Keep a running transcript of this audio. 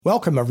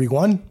Welcome,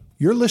 everyone.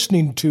 You're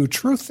listening to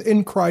Truth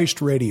in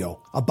Christ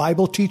Radio, a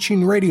Bible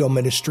teaching radio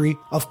ministry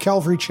of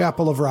Calvary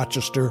Chapel of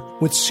Rochester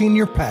with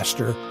Senior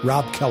Pastor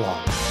Rob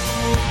Kellogg.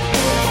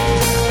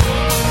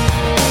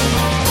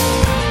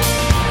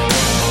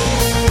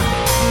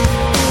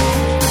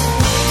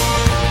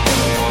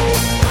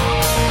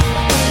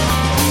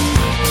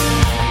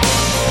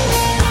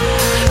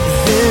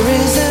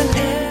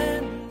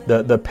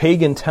 The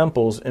pagan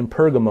temples in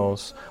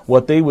Pergamos,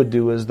 what they would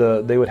do is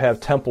they would have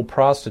temple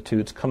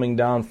prostitutes coming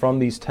down from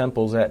these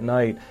temples at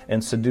night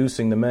and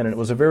seducing the men. And it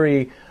was a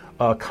very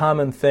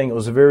common thing. It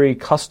was very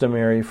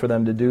customary for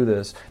them to do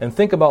this. And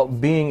think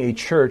about being a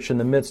church in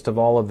the midst of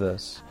all of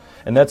this.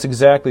 And that's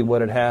exactly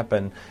what had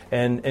happened.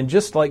 And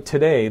just like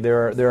today,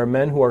 there are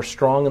men who are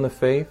strong in the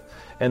faith,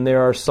 and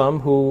there are some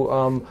who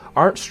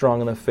aren't strong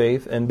in the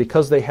faith, and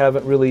because they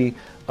haven't really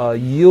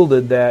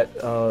yielded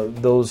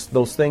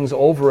those things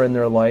over in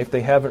their life,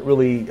 they haven't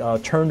really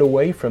turned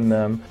away from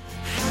them.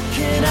 How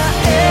can I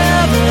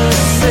ever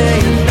say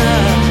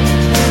enough?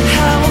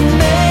 How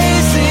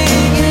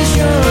amazing is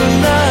your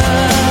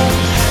love?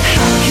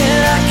 How can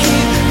I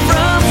keep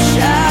from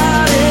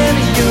shouting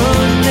your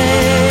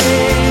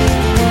name?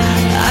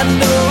 I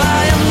know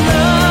I am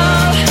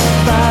loved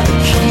by the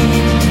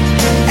King,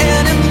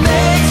 and it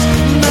makes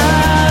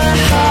my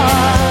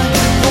heart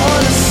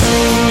wanna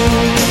sing.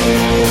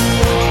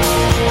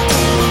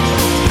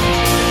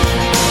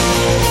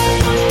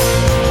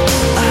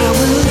 I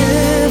will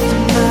lift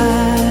my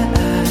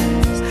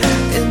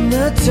eyes in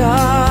the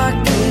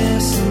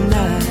darkest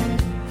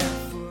night.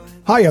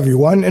 Hi,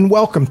 everyone, and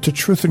welcome to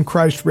Truth in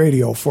Christ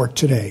Radio for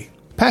today.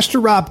 Pastor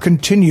Rob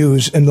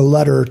continues in the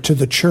letter to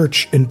the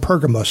church in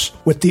Pergamos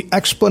with the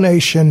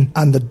explanation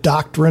on the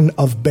doctrine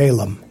of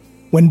Balaam.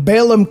 When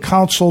Balaam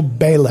counseled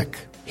Balak,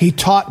 he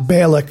taught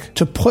Balak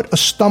to put a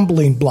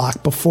stumbling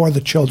block before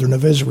the children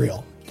of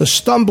Israel. The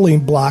stumbling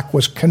block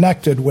was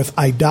connected with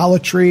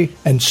idolatry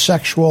and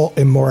sexual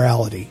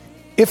immorality.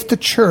 If the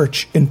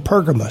church in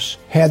Pergamos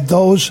had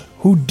those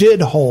who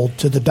did hold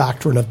to the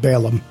doctrine of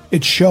Balaam,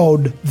 it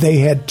showed they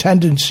had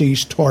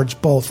tendencies towards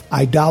both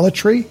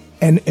idolatry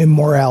and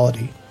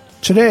immorality.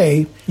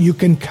 Today, you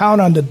can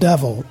count on the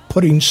devil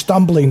putting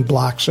stumbling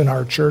blocks in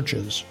our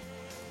churches.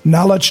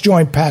 Now let's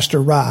join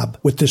Pastor Rob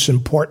with this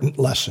important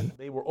lesson.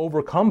 They were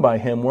overcome by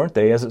him, weren't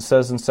they? As it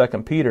says in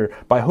 2 Peter,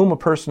 by whom a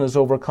person is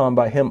overcome,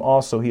 by him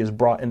also he is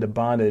brought into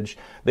bondage.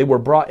 They were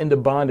brought into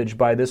bondage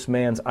by this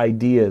man's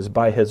ideas,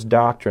 by his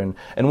doctrine.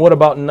 And what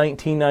about in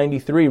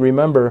 1993?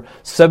 Remember,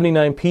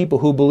 79 people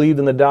who believed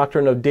in the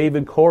doctrine of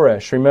David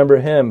Koresh. Remember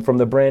him from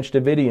the Branch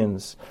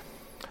Davidians.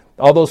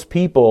 All those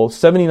people,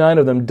 79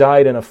 of them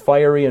died in a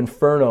fiery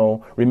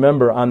inferno,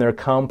 remember, on their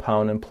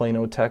compound in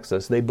Plano,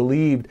 Texas. They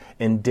believed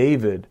in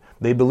David.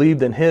 They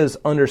believed in his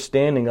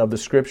understanding of the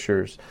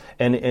Scriptures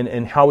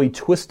and how he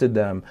twisted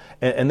them.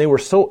 And they were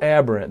so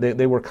aberrant.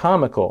 They were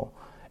comical.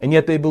 And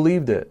yet they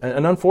believed it.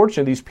 And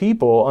unfortunately, these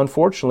people,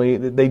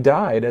 they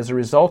died as a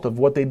result of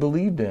what they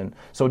believed in.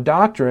 So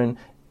doctrine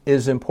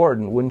is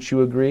important, wouldn't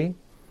you agree?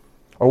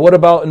 Or what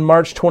about in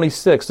March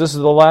 26th? This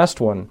is the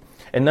last one.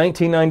 In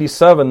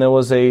 1997, there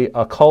was a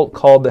cult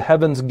called the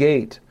Heaven's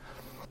Gate,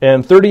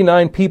 and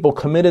 39 people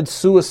committed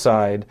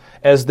suicide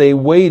as they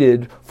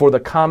waited for the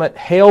comet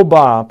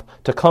Hale-Bopp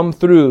to come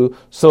through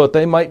so that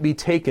they might be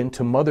taken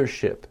to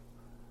mothership.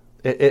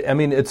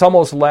 It's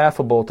almost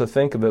laughable to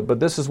think of it, but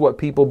this is what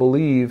people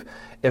believe.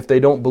 If they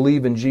don't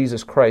believe in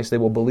Jesus Christ, they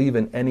will believe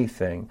in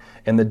anything.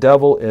 And the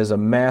devil is a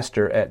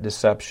master at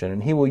deception.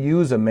 And he will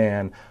use a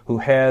man who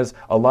has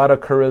a lot of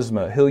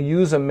charisma. He'll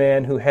use a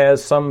man who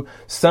has some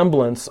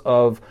semblance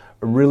of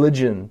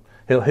religion.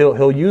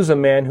 He'll use a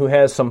man who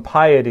has some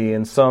piety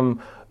and some,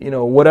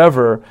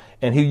 whatever,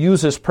 and he'll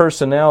use his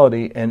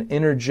personality and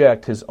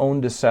interject his own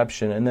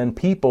deception. And then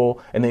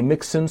they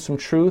mix in some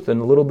truth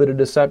and a little bit of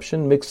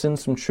deception, mix in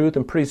some truth,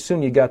 and pretty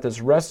soon you got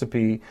this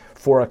recipe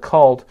for a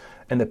cult,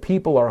 and the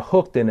people are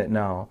hooked in it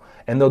now.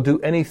 And they'll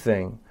do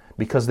anything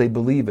because they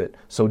believe it.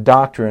 So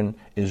doctrine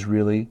is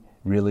really,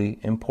 really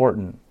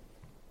important.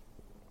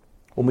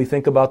 When we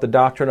think about the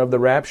doctrine of the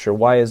rapture,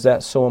 why is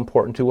that so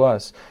important to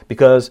us?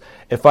 Because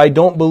if I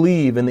don't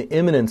believe in the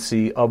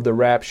imminency of the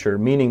rapture,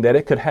 meaning that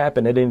it could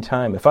happen at any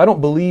time, if I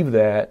don't believe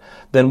that,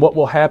 then what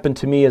will happen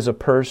to me as a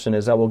person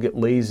is I will get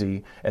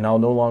lazy and I'll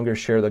no longer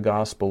share the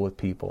gospel with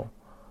people.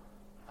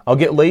 I'll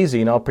get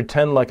lazy and I'll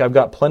pretend like I've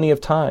got plenty of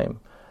time.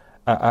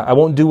 I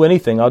won't do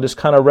anything. I'll just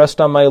kind of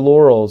rest on my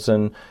laurels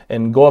and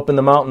go up in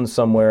the mountains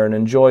somewhere and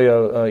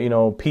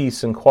enjoy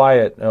peace and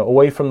quiet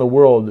away from the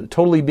world,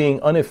 totally being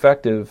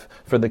ineffective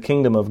for the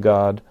kingdom of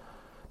God.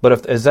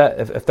 But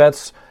if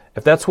that's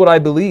what I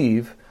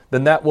believe,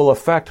 then that will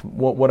affect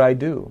what I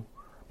do.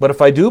 But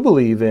if I do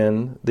believe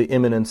in the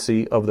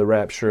imminency of the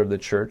rapture of the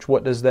church,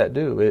 what does that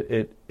do?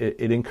 It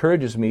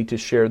encourages me to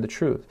share the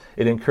truth.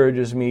 It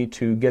encourages me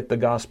to get the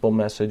gospel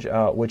message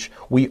out, which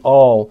we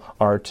all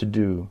are to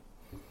do.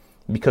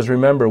 Because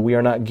remember, we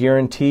are not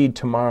guaranteed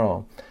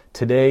tomorrow.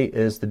 Today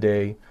is the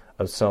day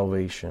of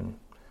salvation.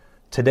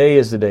 Today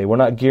is the day. We're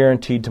not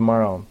guaranteed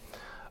tomorrow.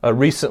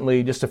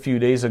 Recently, just a few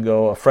days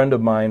ago, a friend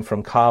of mine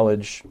from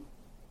college,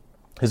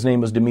 his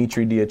name was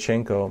Dmitry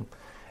Dyachenko,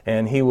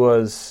 and he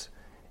was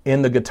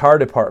in the guitar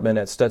department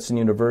at Stetson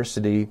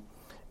University,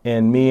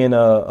 and me and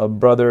a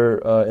brother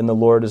in the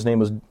Lord, his name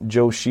was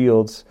Joe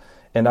Shields,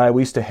 and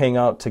we used to hang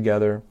out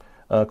together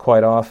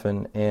quite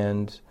often,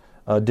 and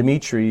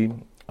Dmitry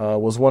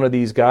was one of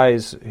these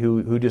guys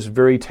who just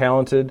very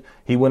talented.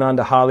 He went on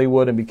to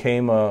Hollywood and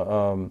became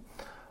an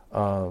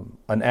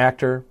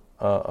actor.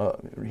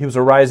 He was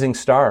a rising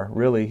star,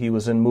 really. He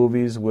was in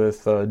movies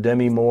with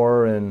Demi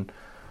Moore and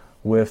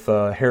with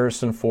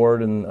Harrison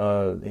Ford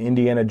and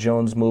Indiana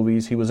Jones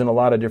movies. He was in a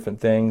lot of different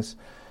things,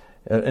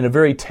 and a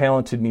very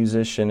talented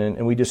musician.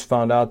 And we just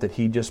found out that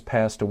he just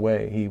passed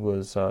away. He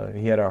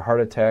had a heart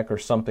attack or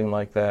something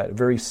like that,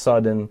 very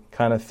sudden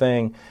kind of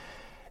thing.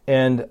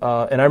 And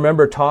I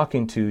remember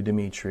talking to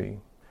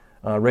Dmitry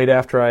right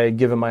after I had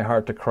given my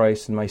heart to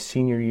Christ in my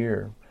senior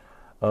year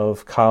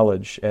of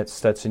college at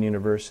Stetson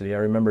University. I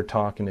remember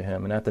talking to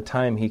him, and at the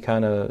time he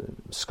kind of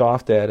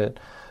scoffed at it,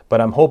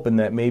 but I'm hoping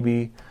that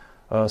maybe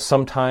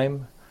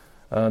sometime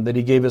that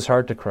he gave his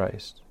heart to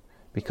Christ,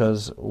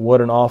 because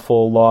what an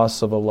awful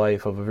loss of a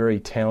life of a very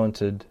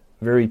talented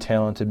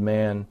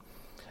man,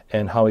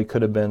 and how he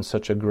could have been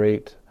such a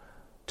great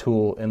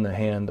tool in the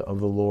hand of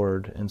the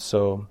Lord. And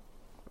so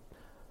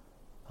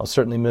I'll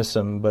certainly miss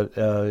him, but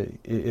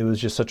it was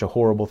just such a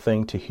horrible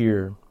thing to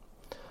hear.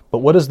 But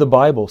what does the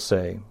Bible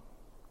say?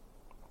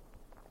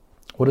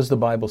 What does the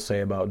Bible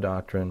say about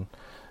doctrine?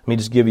 Let me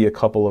just give you a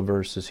couple of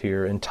verses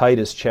here. In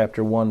Titus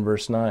chapter 1,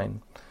 verse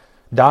 9,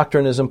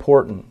 doctrine is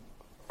important.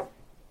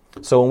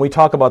 So when we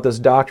talk about this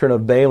doctrine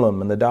of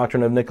Balaam and the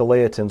doctrine of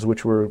Nicolaitans,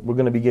 which we're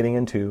going to be getting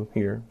into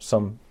here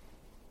some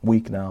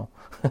week now,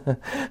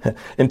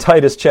 in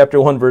Titus chapter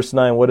 1, verse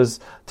 9, what does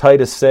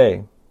Titus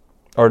say?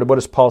 Or what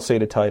does Paul say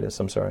to Titus?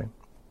 I'm sorry.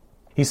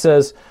 He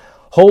says,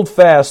 "Hold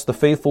fast the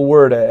faithful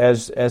word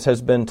as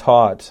has been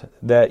taught,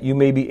 that you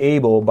may be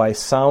able by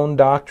sound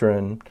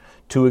doctrine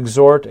to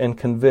exhort and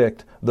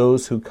convict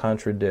those who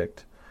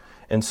contradict."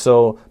 And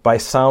so, by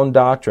sound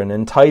doctrine.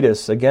 In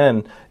Titus,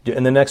 again,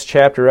 in the next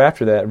chapter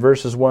after that,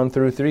 verses 1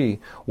 through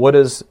 3, what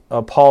does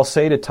Paul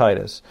say to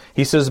Titus?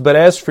 He says, "But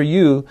as for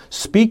you,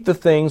 speak the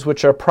things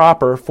which are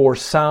proper for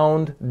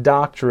sound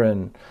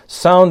doctrine."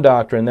 Sound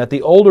doctrine, that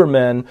the older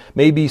men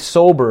may be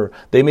sober,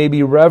 they may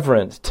be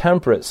reverent,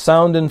 temperate,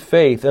 sound in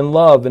faith, in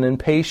love, and in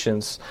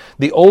patience.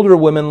 The older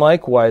women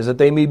likewise, that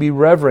they may be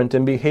reverent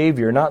in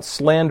behavior, not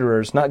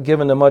slanderers, not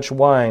given to much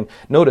wine.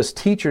 Notice,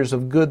 teachers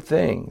of good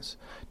things.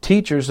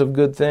 Teachers of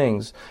good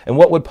things. And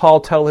what would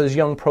Paul tell his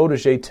young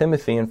protege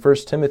Timothy in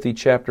 1 Timothy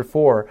chapter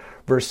 4,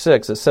 verse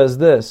 6? It says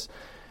this,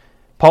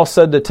 Paul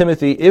said to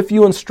Timothy, "If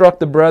you instruct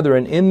the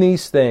brethren in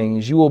these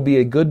things, you will be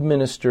a good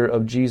minister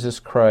of Jesus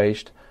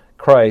Christ,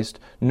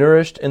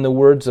 nourished in the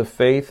words of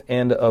faith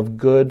and of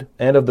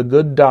the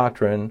good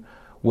doctrine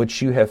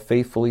which you have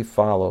faithfully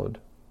followed."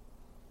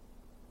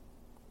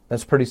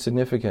 That's pretty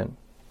significant.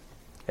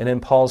 And in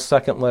Paul's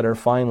second letter,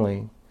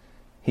 finally,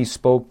 he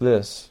spoke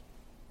this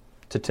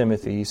to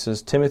Timothy. He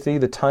says, "Timothy,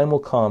 the time will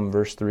come,"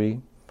 verse 3,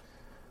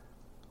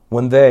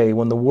 when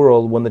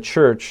the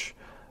church,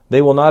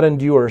 they will not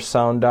endure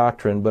sound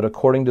doctrine, but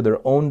according to their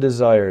own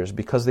desires,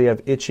 because they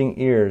have itching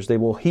ears, they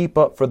will heap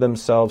up for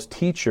themselves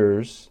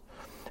teachers,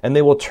 and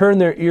they will turn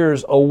their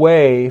ears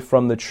away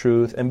from the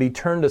truth and be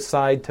turned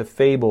aside to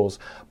fables.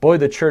 Boy,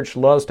 the church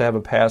loves to have a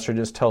pastor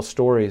just tell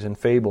stories and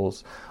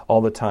fables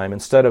all the time,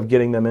 instead of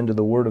getting them into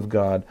the Word of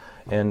God,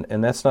 and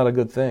that's not a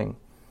good thing.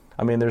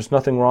 I mean, there's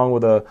nothing wrong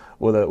with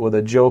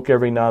a joke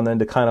every now and then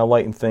to kind of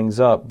lighten things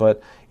up,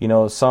 but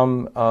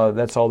some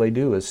that's all they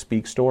do is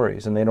speak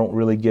stories, and they don't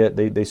really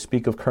they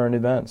speak of current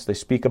events, they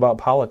speak about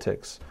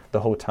politics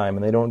the whole time,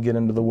 and they don't get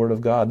into the Word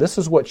of God. This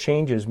is what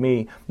changes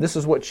me. This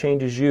is what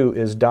changes you,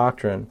 is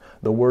doctrine,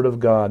 the Word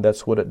of God.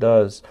 That's what it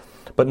does.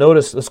 But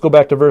notice, let's go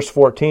back to verse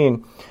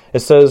 14. It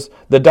says,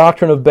 the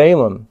doctrine of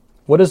Balaam.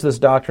 What is this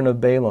doctrine of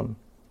Balaam?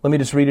 Let me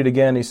just read it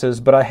again. He says,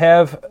 "But I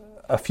have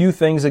a few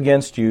things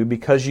against you,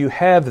 because you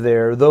have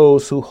there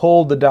those who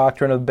hold the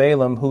doctrine of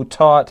Balaam, who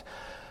taught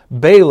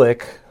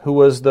Balak, who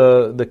was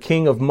the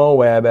king of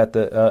Moab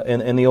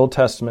in the Old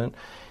Testament.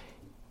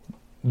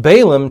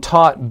 Balaam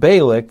taught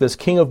Balak, this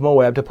king of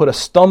Moab, to put a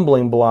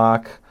stumbling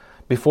block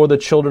before the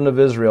children of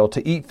Israel,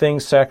 to eat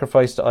things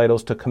sacrificed to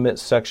idols, to commit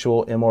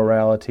sexual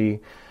immorality."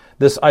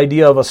 This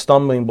idea of a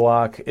stumbling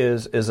block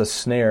is a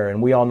snare,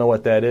 and we all know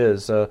what that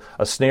is. A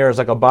snare is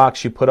like a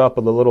box you put up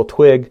with a little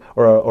twig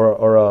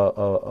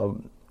or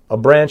a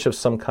branch of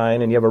some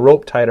kind, and you have a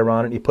rope tied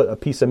around it, and you put a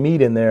piece of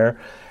meat in there,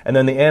 and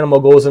then the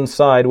animal goes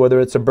inside, whether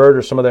it's a bird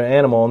or some other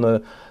animal,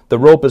 and the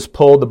rope is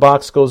pulled, the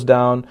box goes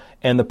down,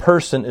 and the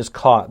person is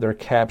caught. They're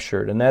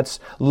captured. And that's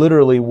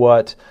literally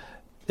what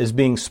is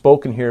being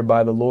spoken here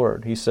by the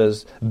Lord. He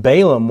says,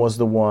 Balaam was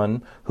the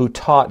one who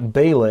taught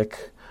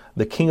Balak,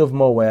 the king of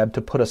Moab,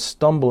 to put a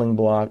stumbling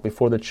block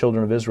before the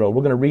children of Israel.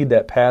 We're going to read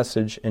that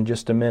passage in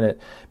just a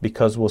minute,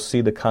 because we'll see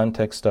the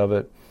context of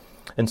it.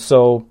 And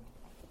so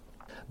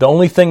The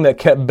only thing that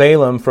kept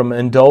Balaam from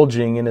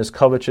indulging in his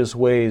covetous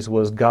ways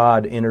was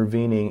God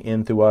intervening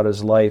in throughout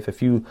his life.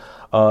 If you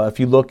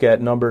look at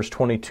Numbers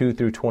 22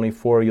 through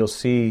 24, you'll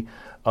see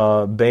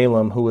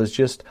Balaam, who was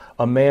just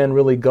a man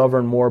really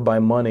governed more by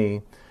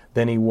money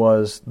than he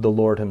was the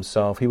Lord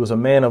himself. He was a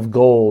man of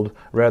gold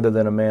rather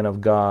than a man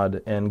of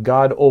God, and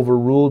God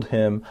overruled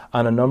him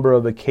on a number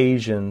of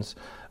occasions,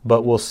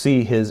 but we'll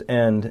see his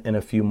end in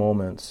a few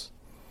moments.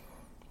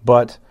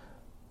 But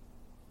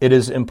it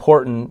is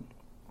important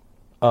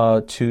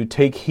to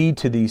take heed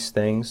to these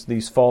things,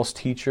 these false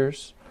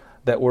teachers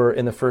that were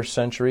in the first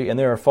century, and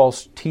there are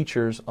false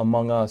teachers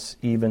among us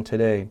even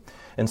today.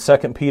 In 2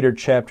 Peter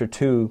chapter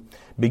 2,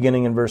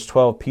 beginning in verse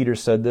 12, Peter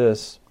said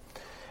this,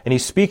 and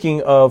he's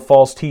speaking of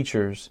false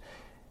teachers.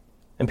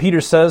 And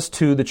Peter says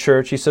to the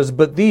church, he says,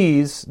 "But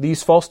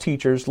these false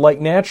teachers, like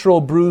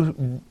natural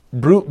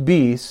brute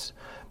beasts,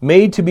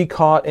 made to be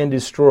caught and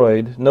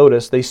destroyed,"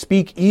 notice, "they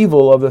speak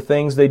evil of the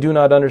things they do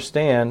not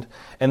understand,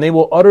 and they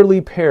will utterly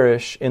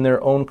perish in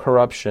their own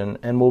corruption,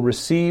 and will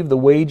receive the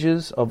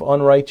wages of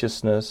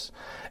unrighteousness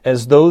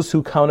as those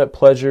who count it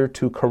pleasure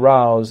to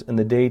carouse in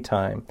the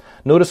daytime."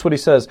 Notice what he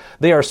says.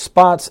 "They are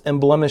spots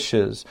and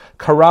blemishes,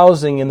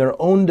 carousing in their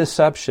own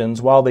deceptions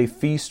while they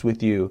feast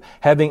with you,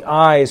 having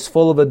eyes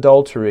full of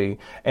adultery,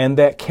 and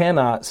that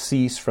cannot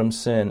cease from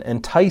sin,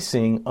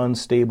 enticing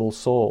unstable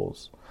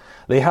souls.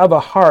 They have a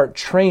heart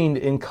trained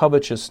in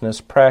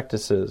covetousness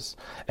practices,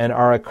 and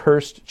are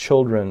accursed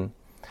children.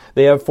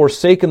 They have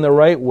forsaken the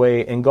right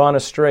way and gone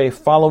astray,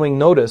 following,"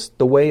 notice,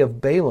 "the way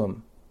of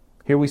Balaam."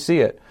 Here we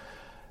see it.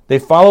 "They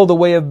follow the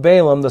way of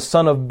Balaam, the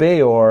son of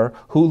Beor,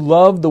 who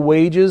loved the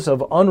wages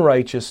of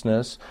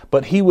unrighteousness,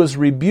 but he was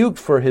rebuked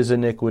for his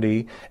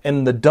iniquity,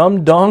 and the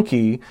dumb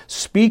donkey,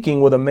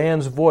 speaking with a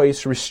man's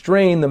voice,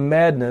 restrained the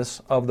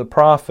madness of the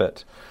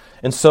prophet."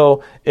 And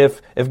so, if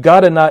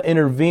God had not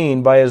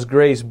intervened by His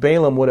grace,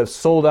 Balaam would have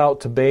sold out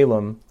to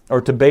Balak,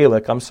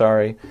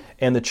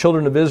 and the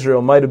children of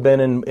Israel might have been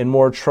in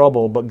more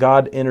trouble, but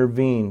God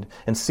intervened.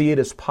 And see, it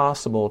is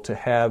possible to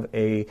have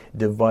a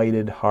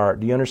divided heart.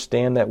 Do you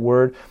understand that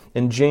word?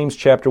 In James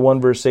chapter 1,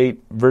 verse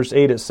 8,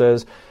 it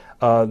says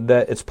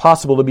that it's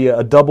possible to be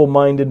a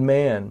double-minded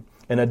man.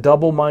 And a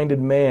double-minded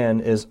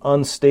man is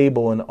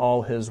unstable in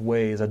all his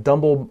ways.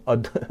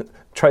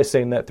 Try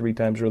saying that 3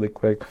 times really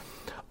quick.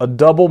 A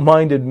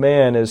double-minded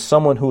man is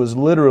someone who is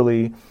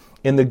literally,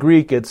 in the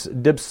Greek, it's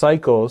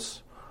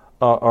dipsychos,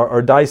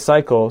 or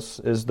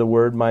disychos is the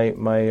word. My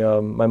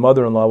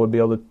mother-in-law would be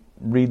able to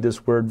read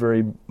this word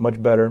very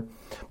much better.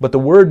 But the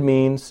word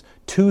means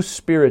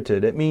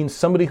two-spirited. It means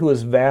somebody who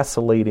is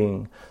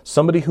vacillating,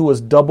 somebody who is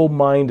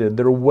double-minded.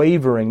 They're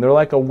wavering. They're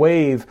like a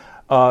wave.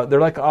 They're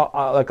like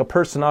a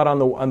person out on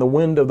the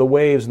wind of the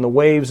waves and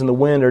the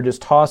wind are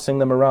just tossing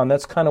them around.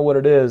 That's kind of what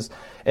it is.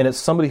 And it's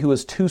somebody who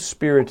is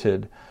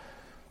two-spirited.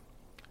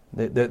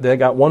 They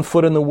got one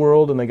foot in the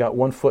world and they got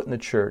one foot in the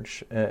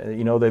church.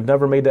 They've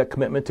never made that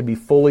commitment to be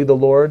fully the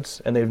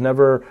Lord's, and they've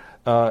never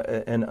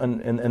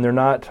and they're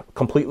not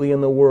completely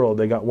in the world.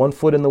 They got one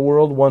foot in the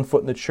world, one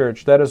foot in the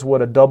church. That is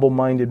what a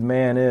double-minded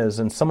man is,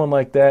 and someone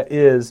like that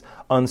is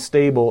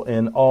unstable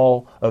in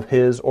all of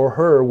his or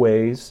her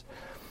ways.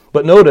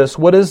 But notice,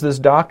 what is this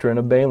doctrine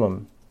of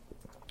Balaam?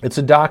 It's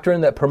a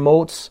doctrine that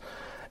promotes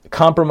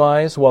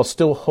compromise while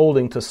still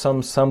holding to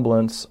some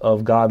semblance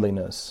of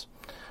godliness.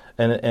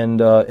 And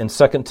in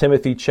 2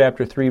 Timothy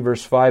chapter 3,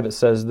 verse 5, it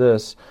says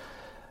this,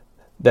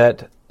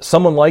 that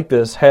someone like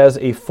this has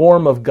a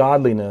form of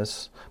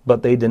godliness,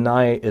 but they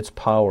deny its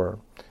power.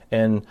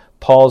 And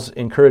Paul's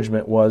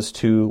encouragement was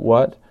to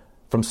what?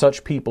 From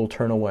such people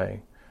turn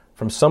away.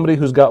 From somebody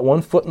who's got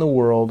one foot in the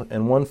world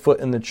and one foot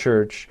in the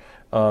church,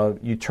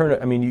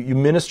 you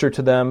minister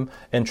to them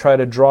and try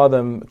to draw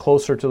them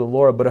closer to the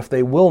Lord, but if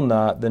they will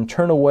not, then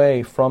turn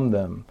away from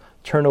them.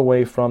 Turn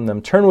away from them.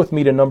 Turn with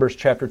me to Numbers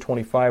chapter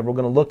 25. We're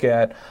going to look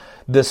at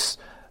this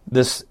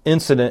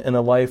incident in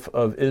the life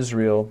of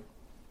Israel.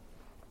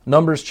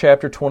 Numbers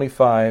chapter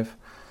 25.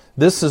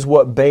 This is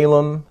what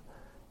Balaam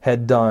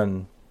had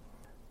done.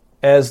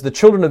 As the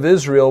children of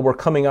Israel were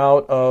coming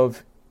out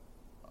of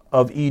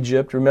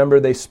Egypt, remember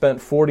they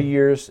spent 40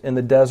 years in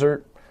the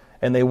desert,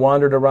 and they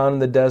wandered around in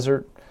the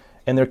desert.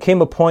 And there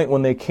came a point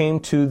when they came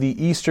to the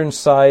eastern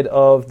side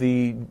of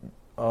the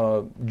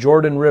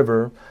Jordan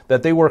River,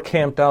 that they were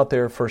camped out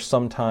there for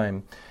some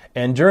time.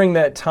 And during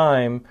that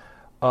time,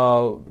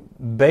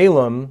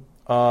 Balaam,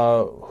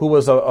 who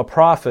was a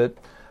prophet,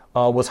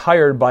 was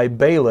hired by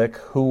Balak,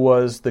 who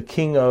was the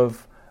king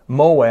of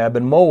Moab.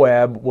 And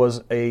Moab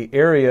was an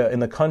area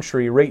in the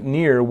country right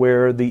near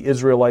where the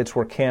Israelites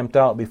were camped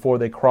out before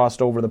they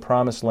crossed over the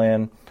Promised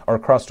Land, or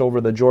crossed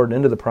over the Jordan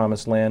into the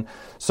Promised Land.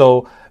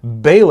 So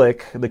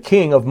Balak, the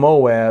king of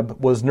Moab,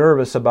 was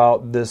nervous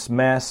about this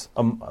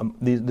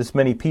this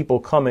many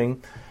people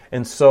coming,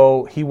 and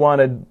so he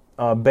wanted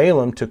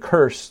Balaam to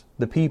curse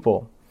the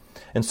people.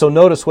 And so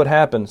notice what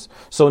happens.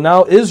 So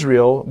now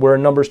Israel, we're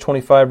in Numbers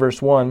 25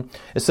 verse 1,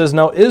 it says,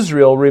 "Now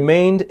Israel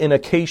remained in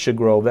Acacia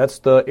Grove." That's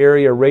the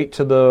area right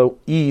to the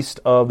east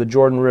of the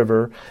Jordan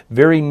River,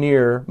 very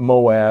near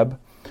Moab.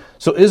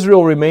 So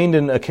Israel remained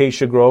in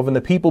Acacia Grove, and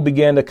the people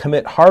began to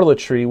commit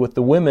harlotry with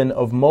the women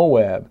of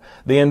Moab.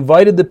 They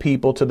invited the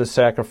people to the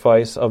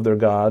sacrifice of their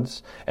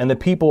gods, and the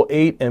people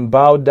ate and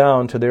bowed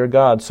down to their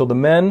gods. So the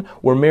men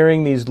were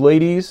marrying these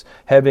ladies,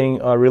 having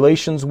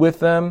relations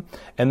with them,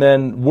 and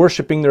then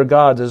worshiping their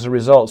gods as a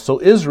result.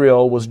 So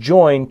Israel was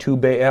joined to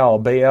Baal.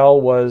 Baal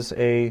was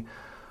a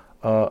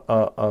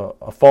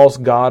false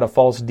god, a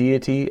false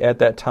deity at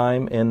that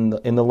time in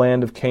the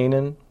land of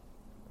Canaan.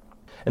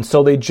 And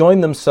so they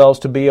joined themselves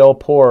to Baal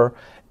Peor,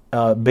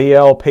 and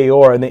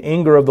the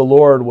anger of the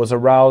Lord was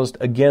aroused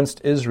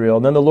against Israel.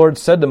 And then the Lord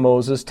said to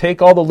Moses,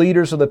 "Take all the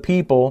leaders of the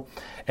people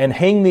and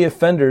hang the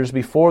offenders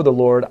before the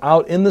Lord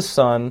out in the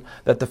sun,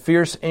 that the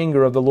fierce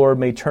anger of the Lord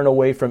may turn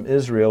away from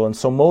Israel." And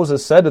so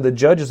Moses said to the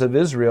judges of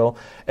Israel,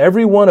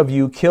 "Every one of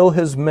you kill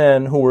his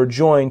men who were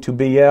joined to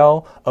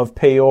Baal of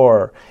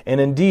Peor." And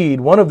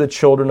indeed, one of the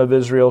children of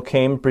Israel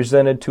came,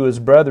 presented to his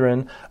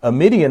brethren a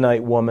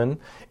Midianite woman,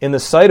 in the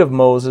sight of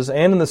Moses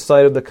and in the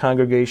sight of the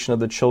congregation of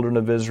the children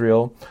of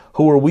Israel,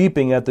 who were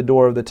weeping at the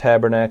door of the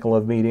tabernacle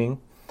of meeting.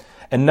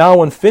 And now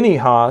when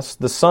Phinehas,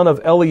 the son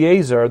of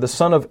Eleazar, the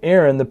son of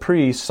Aaron, the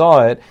priest,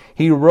 saw it,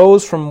 he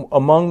rose from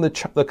among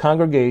the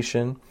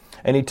congregation,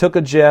 and he took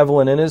a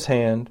javelin in his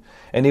hand,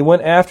 and he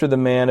went after the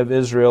man of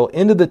Israel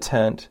into the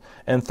tent,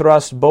 and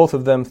thrust both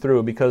of them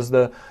through, because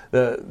the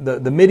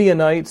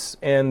Midianites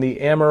and the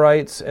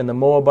Amorites and the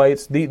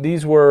Moabites,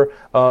 these were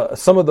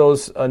some of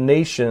those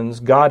nations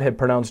God had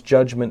pronounced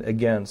judgment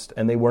against,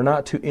 and they were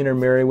not to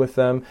intermarry with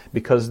them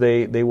because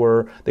they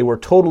were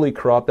totally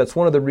corrupt. That's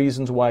one of the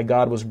reasons why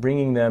God was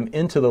bringing them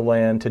into the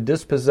land to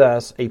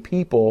dispossess a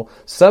people,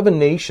 7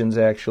 nations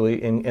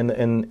actually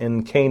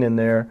in Canaan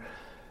there,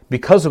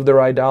 because of their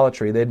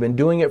idolatry. They'd been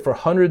doing it for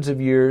hundreds of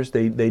years.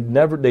 They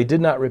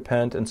did not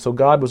repent, and so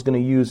God was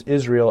going to use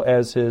Israel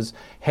as his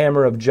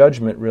hammer of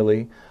judgment,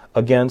 really,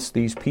 against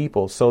these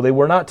people. So they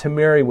were not to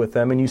marry with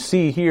them, and you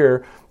see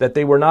here that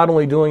they were not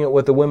only doing it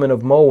with the women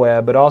of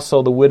Moab, but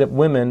also the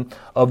women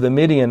of the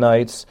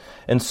Midianites.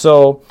 And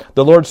so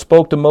the Lord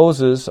spoke to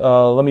Moses.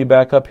 Let me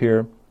back up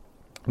here.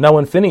 Now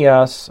when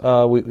Phinehas,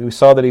 we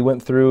saw that he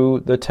went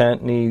through the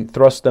tent and he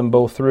thrust them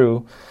both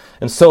through.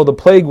 And so the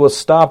plague was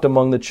stopped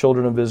among the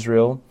children of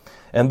Israel,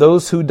 and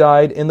those who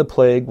died in the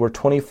plague were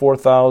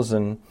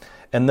 24,000.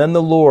 And then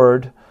the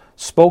Lord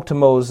spoke to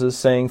Moses,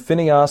 saying,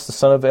 "Phinehas, the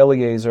son of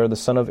Eleazar, the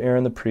son of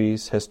Aaron the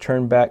priest, has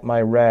turned back my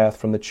wrath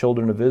from the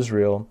children of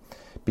Israel,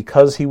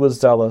 because he was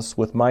zealous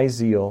with my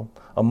zeal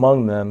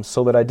among them,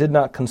 so that I did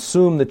not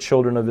consume the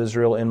children of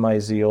Israel in my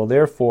zeal.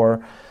 Therefore,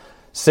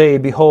 say,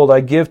 behold,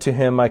 I give to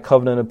him my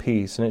covenant of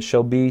peace, and it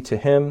shall be to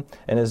him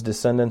and his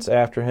descendants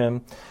after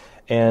him."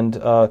 And,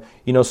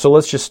 so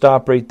let's just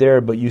stop right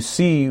there. But you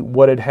see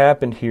what had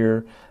happened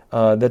here,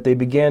 that they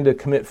began to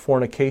commit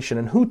fornication.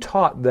 And who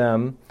taught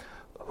them,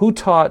 who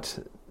taught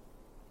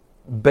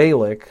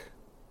Balak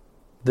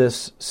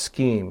this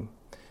scheme?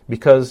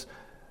 Because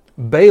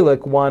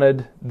Balak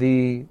wanted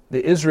the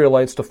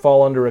Israelites to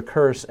fall under a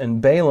curse,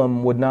 and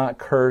Balaam would not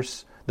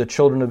curse the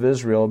children of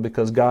Israel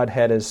because God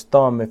had his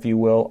thumb, if you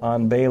will,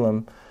 on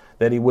Balaam,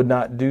 that he would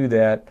not do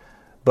that.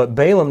 But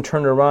Balaam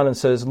turned around and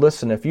says,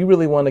 listen, if you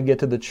really want to get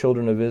to the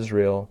children of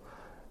Israel,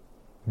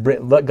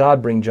 let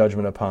God bring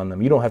judgment upon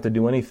them. You don't have to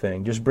do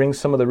anything. Just bring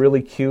some of the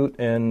really cute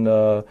and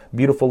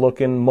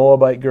beautiful-looking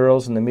Moabite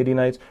girls and the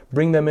Midianites,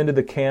 bring them into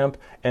the camp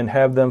and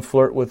have them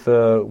flirt with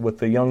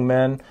the young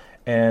men,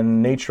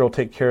 and nature will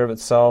take care of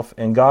itself,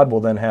 and God will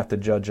then have to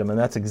judge them. And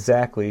that's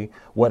exactly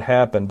what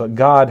happened. But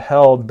God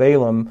held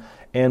Balaam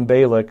and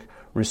Balak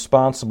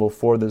responsible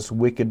for this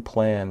wicked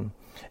plan.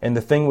 And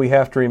the thing we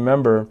have to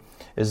remember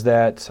is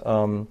that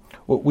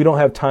we don't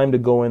have time to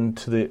go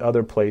into the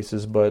other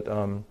places, but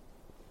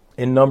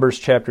in Numbers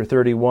chapter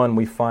 31,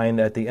 we find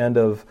at the end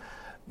of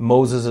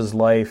Moses'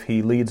 life,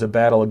 he leads a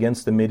battle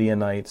against the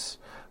Midianites,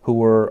 who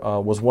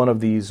was one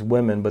of these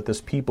women, but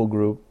this people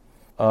group.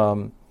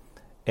 And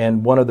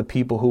one of the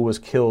people who was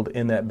killed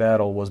in that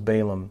battle was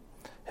Balaam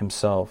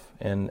himself.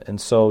 And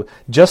so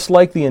just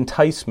like the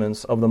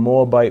enticements of the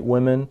Moabite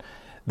women,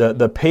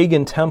 the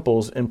pagan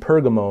temples in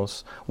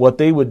Pergamos, what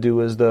they would do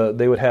is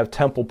they would have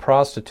temple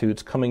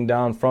prostitutes coming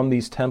down from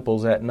these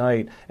temples at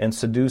night and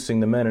seducing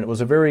the men. And it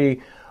was a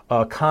very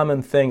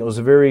common thing. It was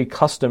very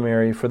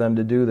customary for them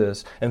to do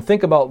this. And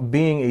think about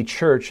being a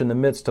church in the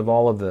midst of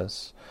all of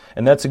this.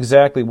 And that's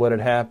exactly what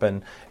had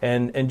happened.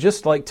 And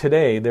just like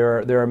today,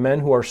 there are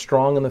men who are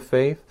strong in the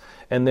faith,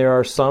 and there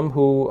are some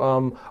who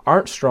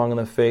aren't strong in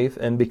the faith,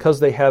 and because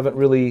they haven't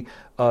really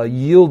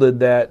yielded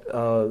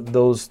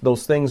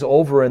those things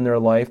over in their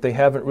life, they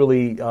haven't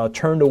really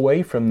turned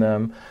away from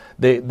them.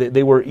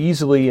 They were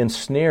easily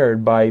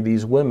ensnared by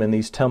these women,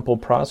 these temple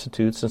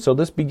prostitutes, and so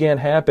this began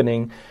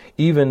happening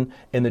even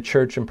in the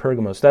church in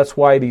Pergamos. That's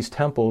why these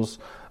temples.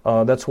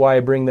 That's why I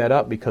bring that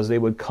up, because they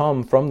would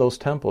come from those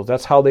temples.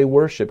 That's how they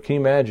worship. Can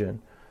you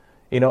imagine?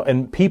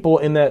 And people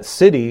in that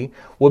city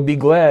would be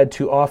glad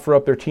to offer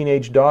up their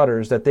teenage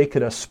daughters that they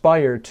could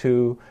aspire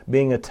to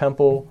being a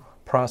temple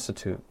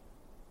prostitute.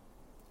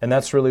 And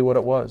that's really what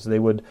it was. They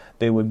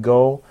would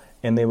go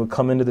and they would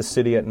come into the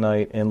city at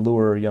night and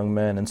lure young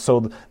men. And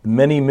so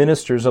many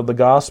ministers of the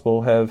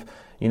gospel have,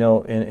 in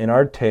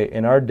our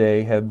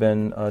day, have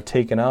been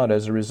taken out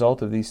as a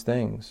result of these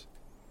things.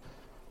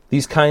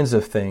 These kinds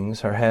of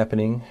things are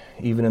happening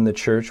even in the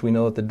church. We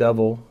know that the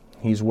devil,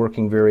 he's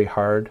working very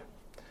hard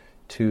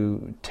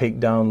to take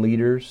down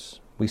leaders.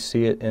 We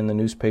see it in the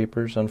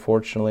newspapers,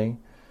 unfortunately.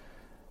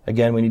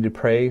 Again, we need to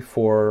pray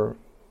for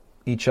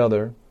each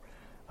other.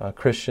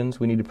 Christians,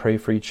 we need to pray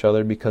for each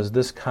other, because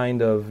this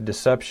kind of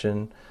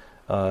deception,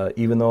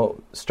 even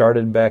though it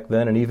started back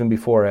then and even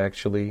before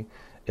actually,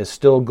 is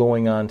still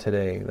going on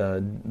today.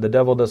 The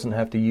devil doesn't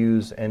have to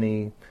use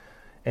any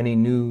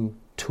new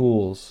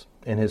tools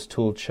in his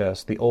tool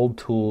chest. The old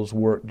tools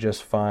work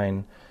just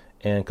fine,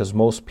 and because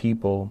most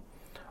people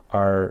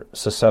are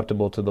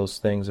susceptible to those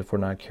things if we're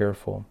not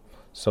careful.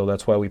 So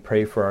that's why we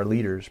pray for our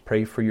leaders,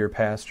 pray for your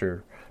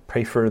pastor,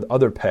 pray for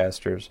other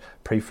pastors,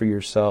 pray for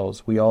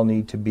yourselves. We all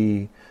need to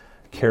be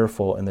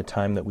careful in the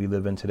time that we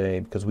live in today,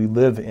 because we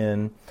live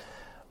in,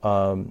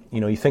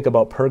 you think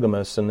about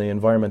Pergamos and the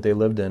environment they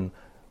lived in.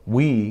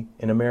 We,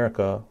 in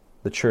America,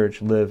 the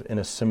church, live in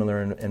a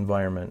similar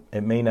environment.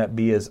 It may not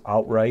be as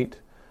outright,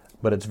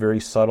 but it's very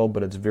subtle,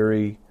 but it's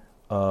very,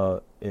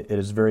 it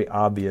is very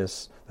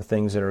obvious, the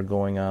things that are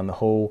going on, the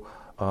whole,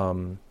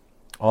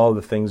 all of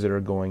the things that are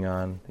going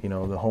on,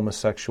 the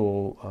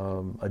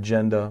homosexual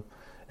agenda,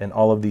 and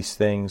all of these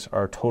things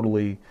are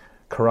totally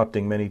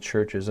corrupting many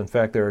churches. In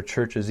fact, there are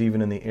churches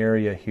even in the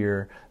area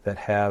here that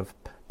have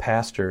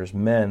pastors,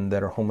 men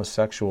that are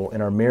homosexual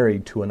and are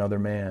married to another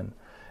man.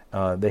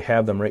 They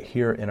have them right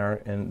here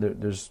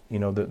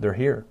they're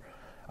here.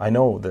 I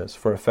know this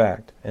for a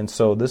fact. And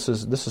so this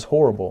is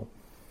horrible.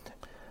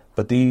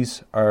 But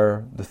these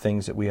are the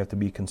things that we have to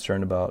be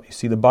concerned about. You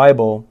see, the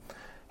Bible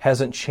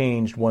hasn't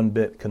changed one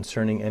bit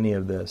concerning any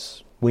of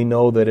this. We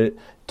know that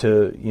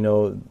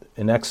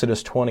in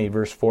Exodus 20,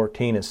 verse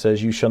 14, it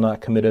says, "You shall not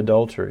commit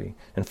adultery."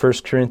 In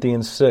 1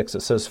 Corinthians 6,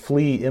 it says,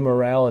 "Flee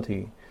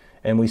immorality."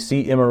 And we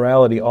see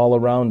immorality all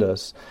around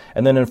us.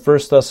 And then in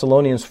 1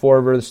 Thessalonians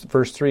 4,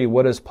 verse 3,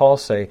 what does Paul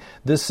say?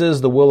 "This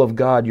is the will of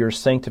God, your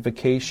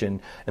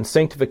sanctification." And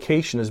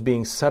sanctification is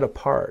being set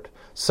apart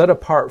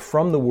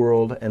from the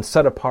world and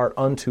set apart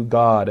unto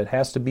God. It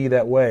has to be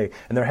that way.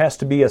 And there has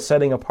to be a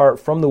setting apart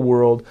from the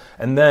world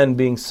and then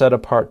being set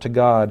apart to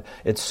God.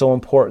 It's so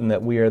important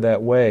that we are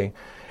that way.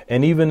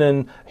 And even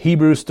in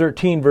Hebrews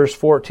 13, verse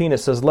 14, it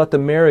says, "Let the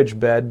marriage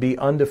bed be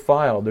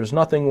undefiled." There's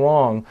nothing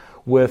wrong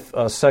with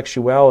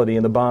sexuality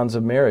and the bonds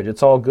of marriage.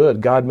 It's all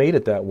good. God made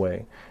it that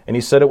way. And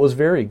He said it was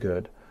very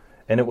good.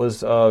 And it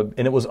was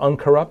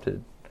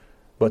uncorrupted.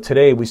 But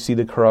today we see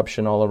the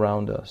corruption all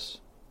around us.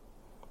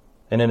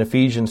 And in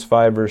Ephesians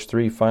 5, verse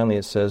 3, finally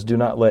it says, "Do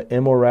not let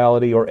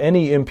immorality or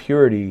any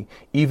impurity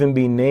even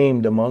be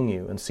named among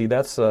you." And see,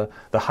 that's the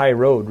high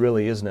road,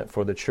 really, isn't it,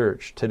 for the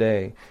church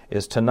today,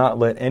 is to not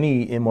let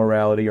any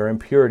immorality or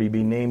impurity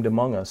be named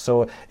among us.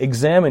 So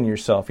examine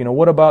yourself.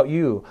 What about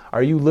you?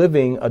 Are you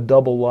living a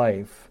double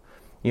life?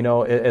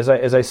 As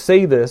I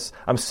say this,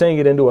 I'm saying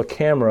it into a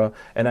camera,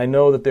 and I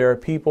know that there are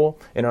people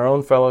in our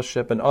own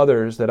fellowship and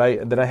others that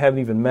I haven't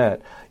even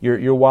met.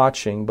 You're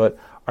watching, but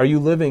are you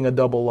living a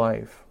double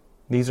life?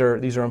 These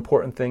are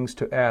important things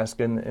to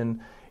ask, and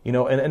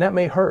that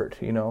may hurt,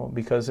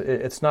 because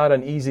it's not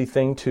an easy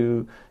thing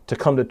to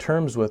come to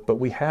terms with, but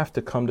we have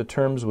to come to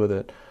terms with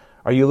it.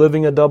 Are you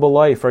living a double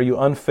life? Are you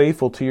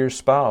unfaithful to your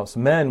spouse?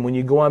 Men, when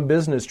you go on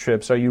business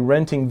trips, are you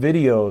renting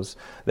videos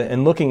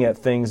and looking at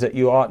things that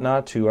you ought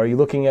not to? Are you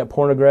looking at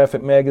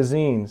pornographic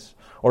magazines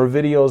or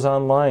videos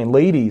online?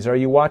 Ladies, are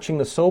you watching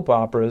the soap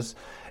operas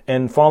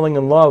and falling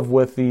in love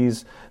with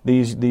these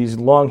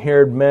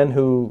long-haired men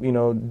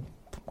who,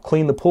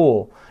 clean the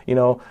pool,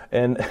 and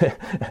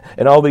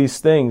and all these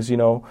things,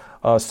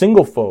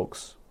 single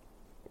folks?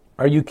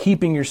 Are you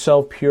keeping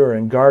yourself pure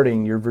and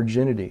guarding your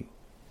virginity?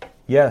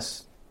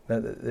 Yes,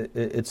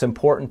 it's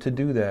important to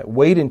do that.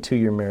 Wait until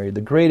you're married.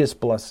 The greatest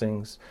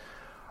blessings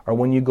are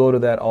when you go to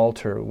that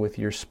altar with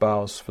your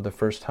spouse for the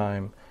first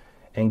time.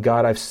 And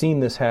God, I've seen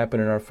this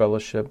happen in our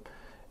fellowship,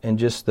 and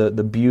just the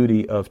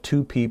beauty of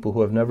two people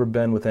who have never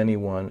been with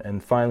anyone,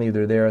 and finally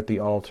they're there at the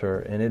altar,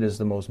 and it is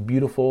the most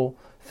beautiful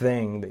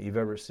thing that you've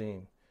ever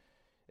seen.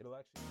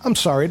 I'm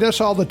sorry, that's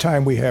all the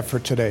time we have for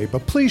today,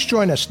 but please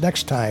join us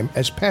next time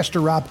as Pastor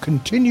Rob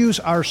continues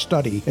our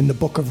study in the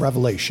book of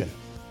Revelation.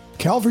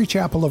 Calvary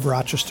Chapel of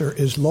Rochester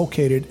is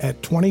located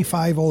at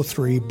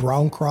 2503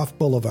 Browncroft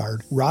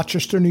Boulevard,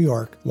 Rochester, New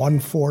York,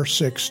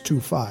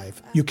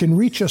 14625. You can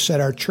reach us at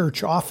our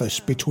church office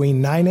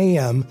between 9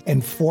 a.m.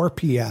 and 4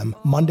 p.m.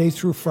 Monday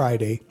through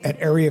Friday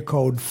at area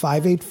code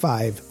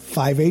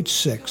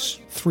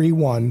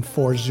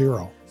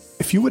 585-586-3140.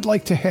 If you would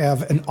like to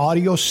have an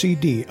audio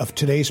CD of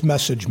today's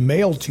message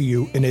mailed to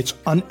you in its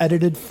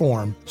unedited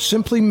form,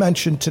 simply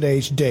mention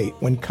today's date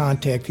when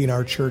contacting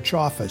our church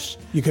office.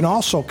 You can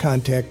also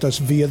contact us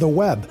via the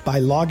web by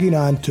logging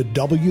on to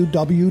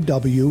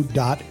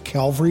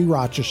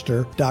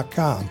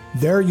www.calvaryrochester.com.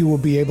 There you will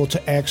be able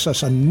to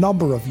access a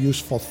number of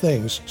useful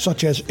things,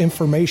 such as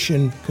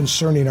information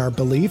concerning our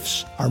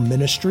beliefs, our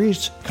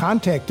ministries,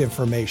 contact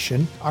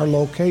information, our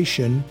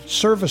location,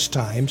 service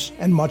times,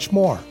 and much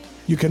more.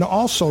 You can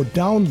also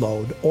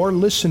download or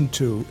listen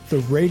to the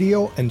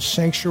radio and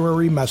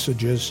sanctuary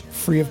messages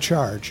free of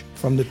charge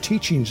from the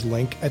teachings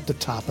link at the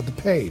top of the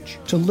page.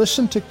 To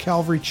listen to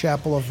Calvary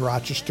Chapel of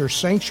Rochester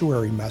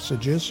sanctuary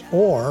messages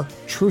or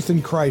Truth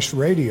in Christ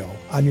Radio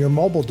on your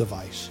mobile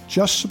device,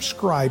 just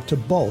subscribe to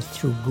both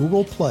through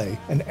Google Play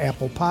and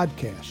Apple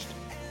Podcast.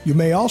 You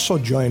may also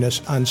join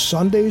us on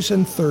Sundays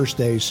and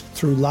Thursdays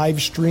through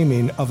live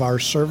streaming of our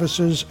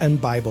services and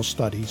Bible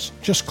studies.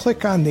 Just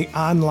click on the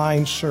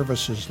online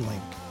services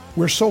link.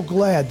 We're so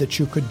glad that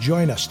you could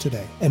join us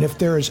today. And if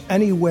there is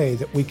any way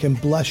that we can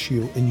bless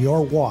you in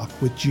your walk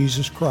with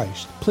Jesus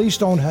Christ, please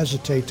don't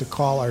hesitate to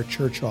call our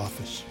church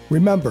office.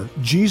 Remember,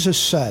 Jesus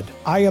said,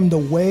 "I am the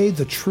way,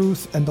 the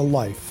truth, and the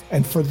life.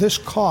 And for this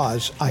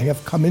cause I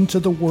have come into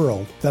the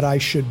world, that I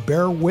should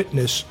bear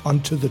witness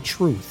unto the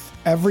truth.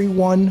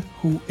 Everyone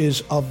who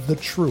is of the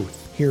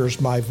truth hears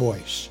my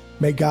voice."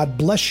 May God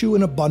bless you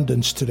in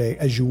abundance today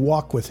as you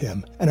walk with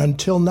Him. And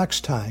until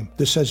next time,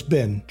 this has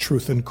been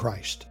Truth in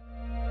Christ.